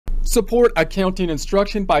Support accounting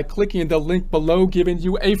instruction by clicking the link below, giving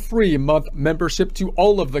you a free month membership to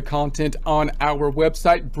all of the content on our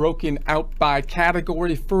website, broken out by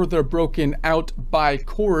category, further broken out by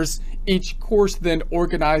course. Each course then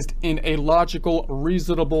organized in a logical,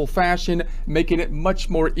 reasonable fashion, making it much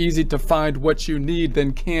more easy to find what you need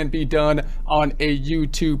than can be done on a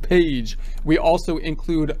YouTube page. We also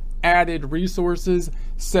include added resources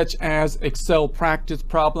such as Excel practice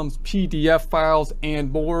problems, PDF files,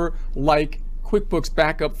 and more, like QuickBooks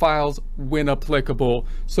backup files when applicable.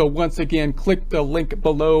 So once again, click the link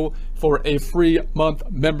below for a free month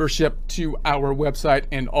membership to our website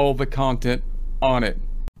and all the content on it.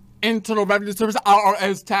 Internal Revenue Service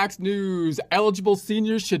IRS tax news. Eligible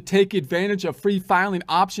seniors should take advantage of free filing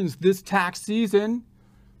options this tax season.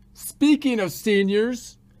 Speaking of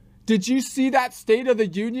seniors, did you see that State of the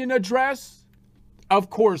Union address? Of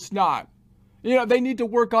course not. You know, they need to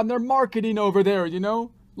work on their marketing over there, you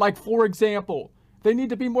know? Like, for example, they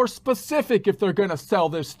need to be more specific if they're going to sell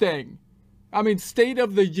this thing. I mean, State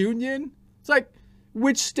of the Union? It's like,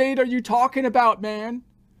 which state are you talking about, man?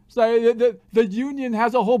 It's like the Union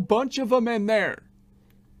has a whole bunch of them in there.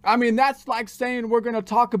 I mean, that's like saying we're going to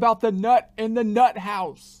talk about the nut in the nut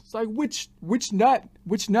house. It's like, which nut?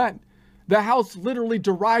 Which nut? The house literally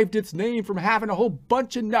derived its name from having a whole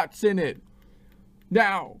bunch of nuts in it.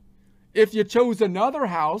 Now, if you chose another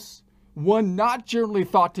house, one not generally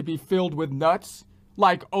thought to be filled with nuts,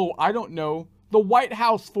 like, oh, I don't know, the White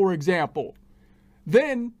House, for example,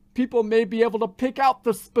 then people may be able to pick out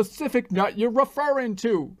the specific nut you're referring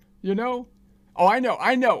to, you know? Oh, I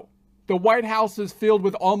know. The White House is filled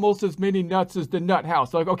with almost as many nuts as the nut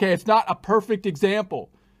house. Like, okay, it's not a perfect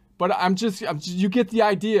example, but you get the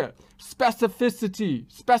idea. Specificity.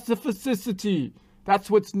 That's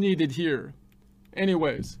what's needed here.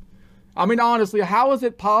 Anyways, I mean, honestly, how is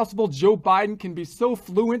it possible Joe Biden can be so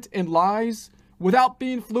fluent in lies without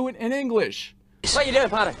being fluent in English? What you doing,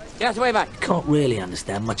 Potter? Get out the way back. Can't really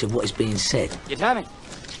understand much of what is being said. You tell me.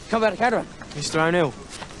 Come about the caravan. Mr. O'Neill.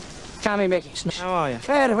 Call me Mickey. How are you?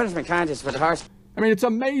 Fair, what is my contest for the horse? I mean, it's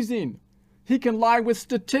amazing. He can lie with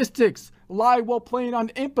statistics, lie while playing on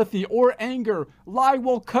empathy or anger, lie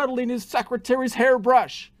while cuddling his secretary's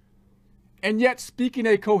hairbrush. And yet speaking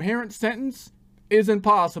a coherent sentence is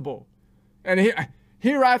impossible. And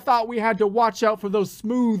here I thought we had to watch out for those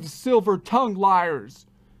smooth silver tongue liars.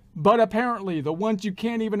 But apparently the ones you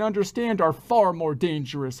can't even understand are far more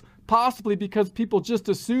dangerous. Possibly because people just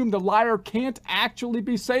assume the liar can't actually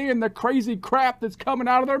be saying the crazy crap that's coming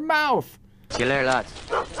out of their mouth. See you later, lads.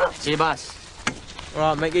 See you, boss. All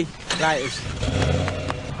right, Mickey. Laters.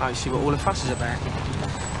 I see what all the fuss is about.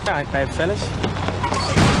 That ain't bad, fellas.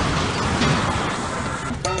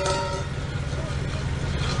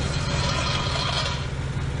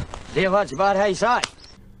 Dear, what's about how you saw it?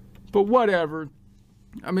 But whatever.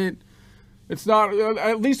 I mean, it's not,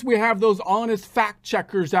 at least we have those honest fact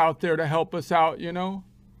checkers out there to help us out, you know?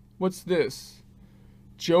 What's this?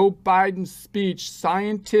 Joe Biden's speech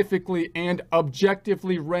scientifically and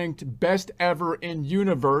objectively ranked best ever in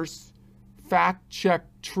universe. Fact check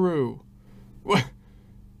true. What?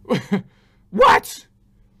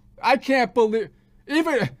 I can't believe,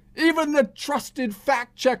 even the trusted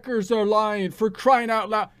fact checkers are lying, for crying out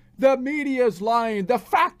loud. The media's lying. The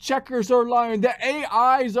fact checkers are lying. The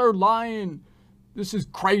AIs are lying. This is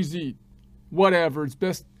crazy. Whatever. It's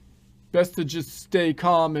best to just stay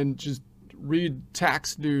calm and just read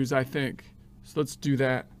tax news, I think. So let's do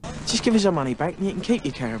that. Just give us our money back and you can keep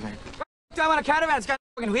your caravan. I want a caravan. It's got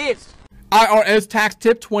fucking wheels. IRS Tax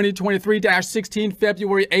Tip 2023-16,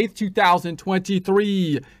 February 8th,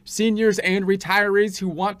 2023. Seniors and retirees who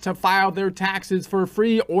want to file their taxes for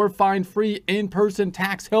free or find free in-person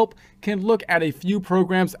tax help can look at a few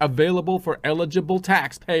programs available for eligible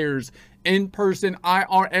taxpayers. In-person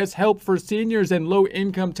IRS help for seniors and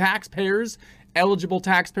low-income taxpayers. Eligible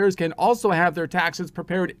taxpayers can also have their taxes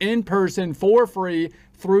prepared in person for free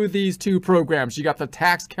through these two programs. You got the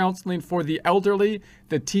tax counseling for the elderly.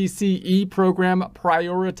 The TCE program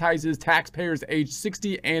prioritizes taxpayers age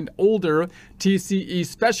 60 and older. TCE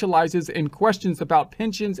specializes in questions about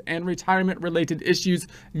pensions and retirement related issues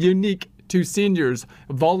unique to seniors.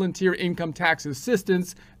 Volunteer income tax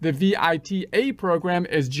assistance, the VITA program,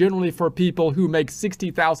 is generally for people who make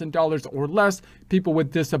 $60,000 or less, people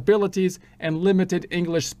with disabilities, and limited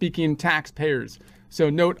English-speaking taxpayers. So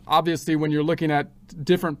note, obviously, when you're looking at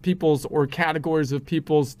different people's or categories of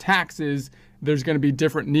people's taxes, there's going to be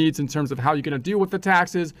different needs in terms of how you're going to deal with the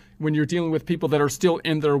taxes. When you're dealing with people that are still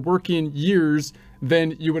in their working years,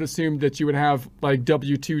 then you would assume that you would have like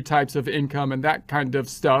W-2 types of income and that kind of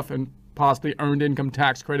stuff. And possibly earned income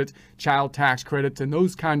tax credits, child tax credits, and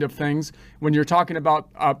those kind of things. When you're talking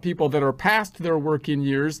about people that are past their working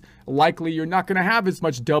years, likely you're not going to have as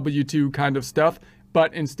much W-2 kind of stuff,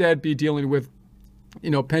 but instead be dealing with,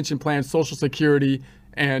 pension plans, Social Security,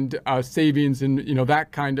 and savings, and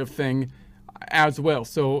that kind of thing as well.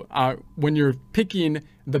 So when you're picking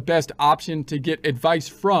the best option to get advice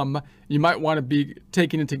from, you might want to be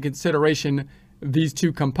taking into consideration these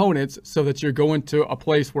two components so that you're going to a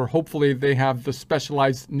place where hopefully they have the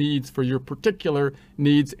specialized needs for your particular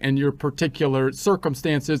needs and your particular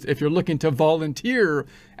circumstances. If you're looking to volunteer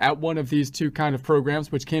at one of these two kind of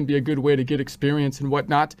programs, which can be a good way to get experience and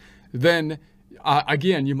whatnot, then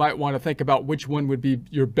again, you might want to think about which one would be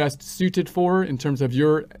your best suited for in terms of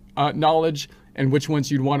your knowledge, and which ones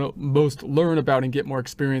you'd want to most learn about and get more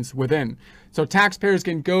experience within. So taxpayers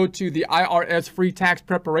can go to the IRS free tax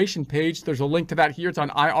preparation page. There's a link to that here. It's on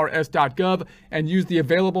irs.gov, and use the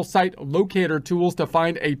available site locator tools to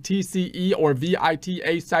find a TCE or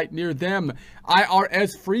VITA site near them.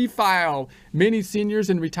 IRS Free File. Many seniors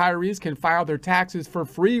and retirees can file their taxes for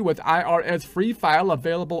free with IRS Free File,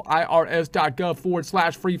 available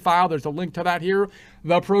irs.gov/free file. There's a link to that here.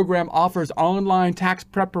 The program offers online tax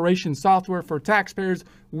preparation software for taxpayers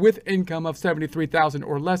with income of $73,000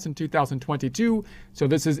 or less in 2022. So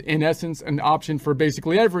this is in essence an option for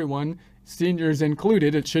basically everyone, seniors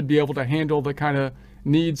included. It should be able to handle the kind of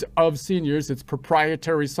needs of seniors. It's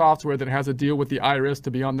proprietary software that has a deal with the IRS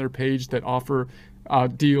to be on their page that offer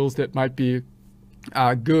deals that might be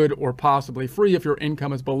good or possibly free if your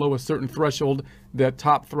income is below a certain threshold. The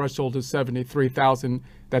top threshold is $73,000.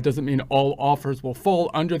 That doesn't mean all offers will fall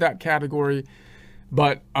under that category,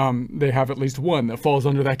 but they have at least one that falls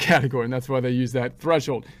under that category, and that's why they use that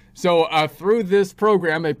threshold. So through this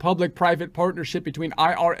program, a public-private partnership between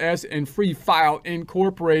IRS and Free File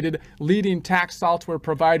Incorporated, leading tax software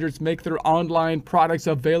providers make their online products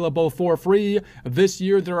available for free. This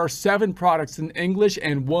year, there are 7 products in English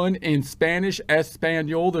and 1 in Spanish,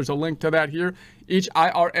 Espanol. There's a link to that here. Each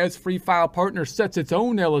IRS Free File partner sets its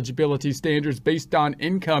own eligibility standards based on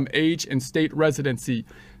income, age, and state residency.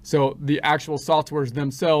 So the actual softwares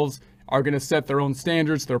themselves are going to set their own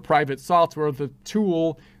standards. Their private software, the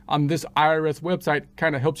tool on this IRS website,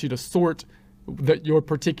 kind of helps you to sort your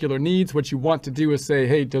particular needs. What you want to do is say,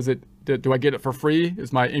 hey, do I get it for free?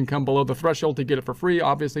 Is my income below the threshold to get it for free?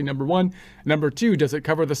 Obviously, number one. Number two, does it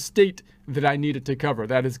cover the state that I need it to cover?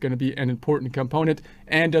 That is going to be an important component.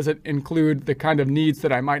 And does it include the kind of needs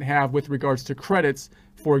that I might have with regards to credits?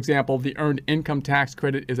 For example, the earned income tax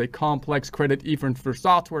credit is a complex credit even for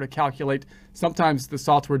software to calculate. Sometimes the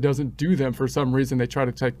software doesn't do them for some reason. They try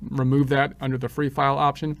to remove that under the free file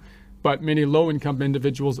option. But many low-income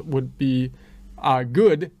individuals would be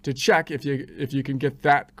good to check if you can get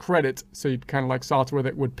that credit. So you'd kind of like software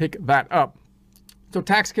that would pick that up. So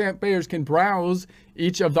taxpayers can browse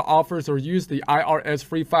each of the offers or use the IRS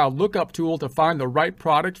Free File lookup tool to find the right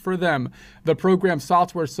product for them. The program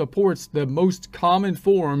software supports the most common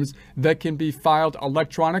forms that can be filed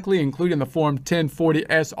electronically, including the Form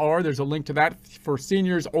 1040-SR. There's a link to that for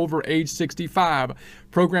seniors over age 65.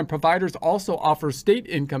 Program providers also offer state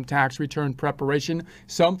income tax return preparation,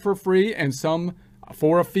 some for free and some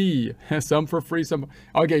for a fee. Some for free, some.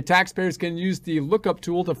 Okay, taxpayers can use the lookup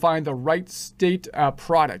tool to find the right state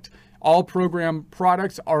product. All program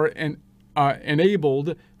products are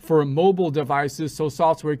enabled for mobile devices, so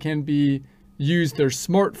software can be used their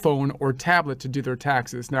smartphone or tablet to do their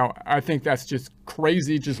taxes. Now, I think that's just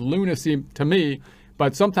crazy, just lunacy to me,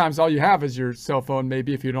 but sometimes all you have is your cell phone,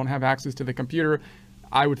 maybe if you don't have access to the computer.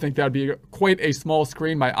 I would think that would be quite a small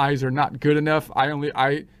screen. My eyes are not good enough. I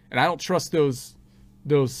don't trust those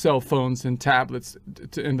cell phones and tablets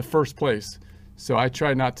in the first place. So I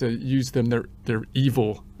try not to use them. They're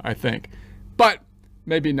evil, I think. But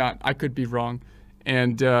maybe not. I could be wrong.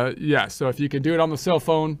 And yeah, so if you can do it on the cell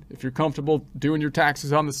phone, if you're comfortable doing your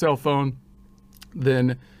taxes on the cell phone,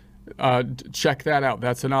 then check that out.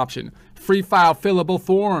 That's an option. Free File fillable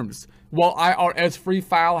forms. While IRS Free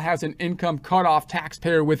File has an income cutoff,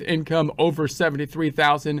 taxpayer with income over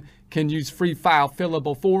 $73,000 can use Free File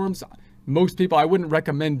fillable forms. Most people, I wouldn't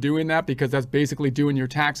recommend doing that because that's basically doing your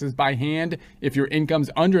taxes by hand. If your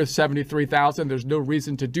income's under $73,000, there's no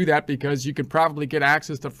reason to do that because you could probably get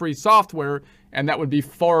access to free software, and that would be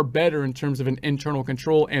far better in terms of an internal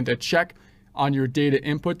control and a check on your data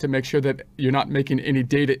input to make sure that you're not making any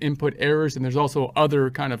data input errors. And there's also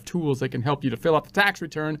other kind of tools that can help you to fill out the tax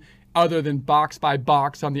return other than box by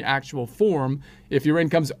box on the actual form. If your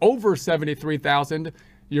income's over $73,000,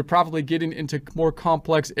 you're probably getting into more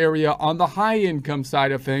complex area on the high income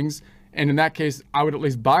side of things. And in that case, I would at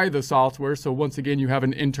least buy the software. So once again, you have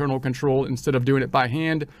an internal control instead of doing it by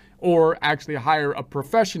hand, or actually hire a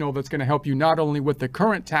professional that's going to help you not only with the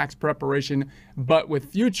current tax preparation, but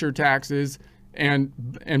with future taxes and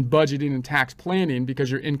budgeting and tax planning,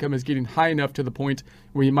 because your income is getting high enough to the point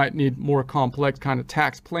where you might need more complex kind of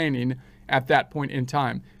tax planning at that point in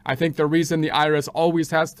time. I think the reason the IRS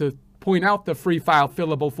always has to point out the free file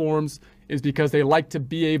fillable forms is because they like to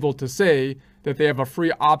be able to say that they have a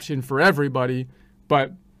free option for everybody,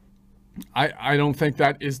 but I don't think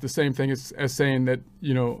that is the same thing as saying that,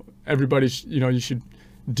 you know, everybody, you should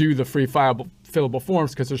do the free fillable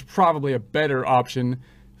forms, because there's probably a better option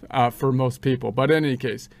for most people. But in any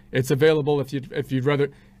case, it's available if you'd rather.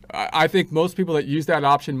 I think most people that use that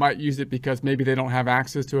option might use it because maybe they don't have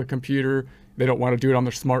access to a computer, they don't want to do it on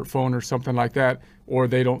their smartphone or something like that, or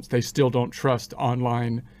they still don't trust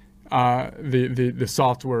online the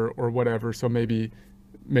software or whatever. So maybe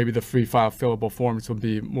the free file fillable forms will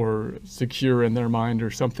be more secure in their mind or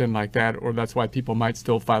something like that, or that's why people might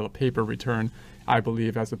still file a paper return, I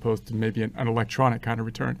believe, as opposed to maybe an electronic kind of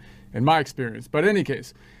return, in my experience. But in any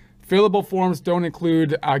case, fillable forms don't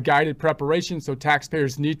include guided preparation, so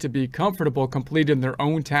taxpayers need to be comfortable completing their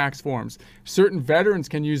own tax forms. Certain veterans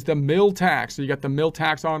can use the MilTax. So you got the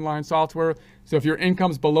MilTax online software. So if your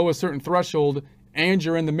income's below a certain threshold and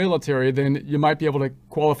you're in the military, then you might be able to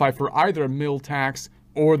qualify for either MilTax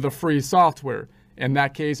or the free software. In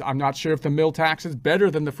that case, I'm not sure if the MilTax is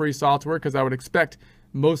better than the free software, because I would expect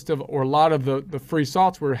a lot of the free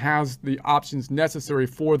software has the options necessary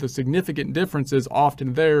for the significant differences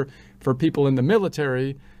often there for people in the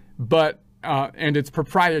military, but and it's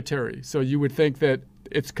proprietary. So you would think that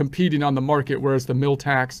it's competing on the market, whereas the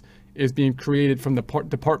MilTax is being created from the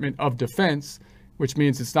Department of Defense, which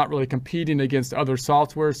means it's not really competing against other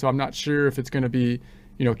software. So I'm not sure if it's going to be,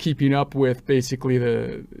 keeping up with basically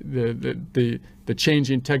the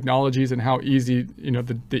changing technologies and how easy,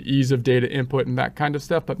 the ease of data input and that kind of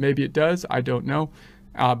stuff. But maybe it does. I don't know.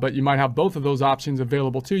 But you might have both of those options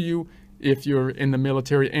available to you if you're in the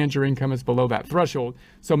military and your income is below that threshold.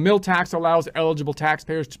 So MilTax allows eligible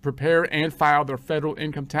taxpayers to prepare and file their federal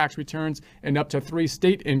income tax returns and up to 3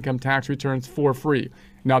 state income tax returns for free.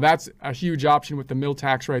 Now that's a huge option with the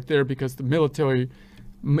MilTax right there, because the military,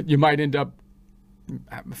 you might end up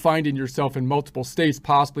finding yourself in multiple states,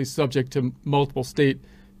 possibly subject to multiple state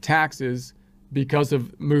taxes because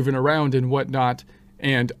of moving around and whatnot.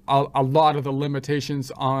 And a lot of the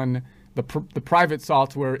limitations on the private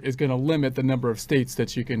software is going to limit the number of states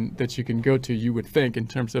that you can go to, you would think, in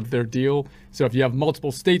terms of their deal. So if you have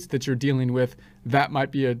multiple states that you're dealing with, that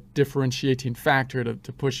might be a differentiating factor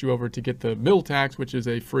to push you over to get the MilTax, which is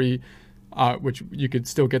a free, which you could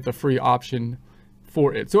still get the free option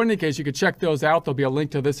for it. So in any case, you could check those out. There'll be a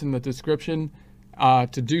link to this in the description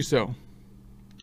to do so.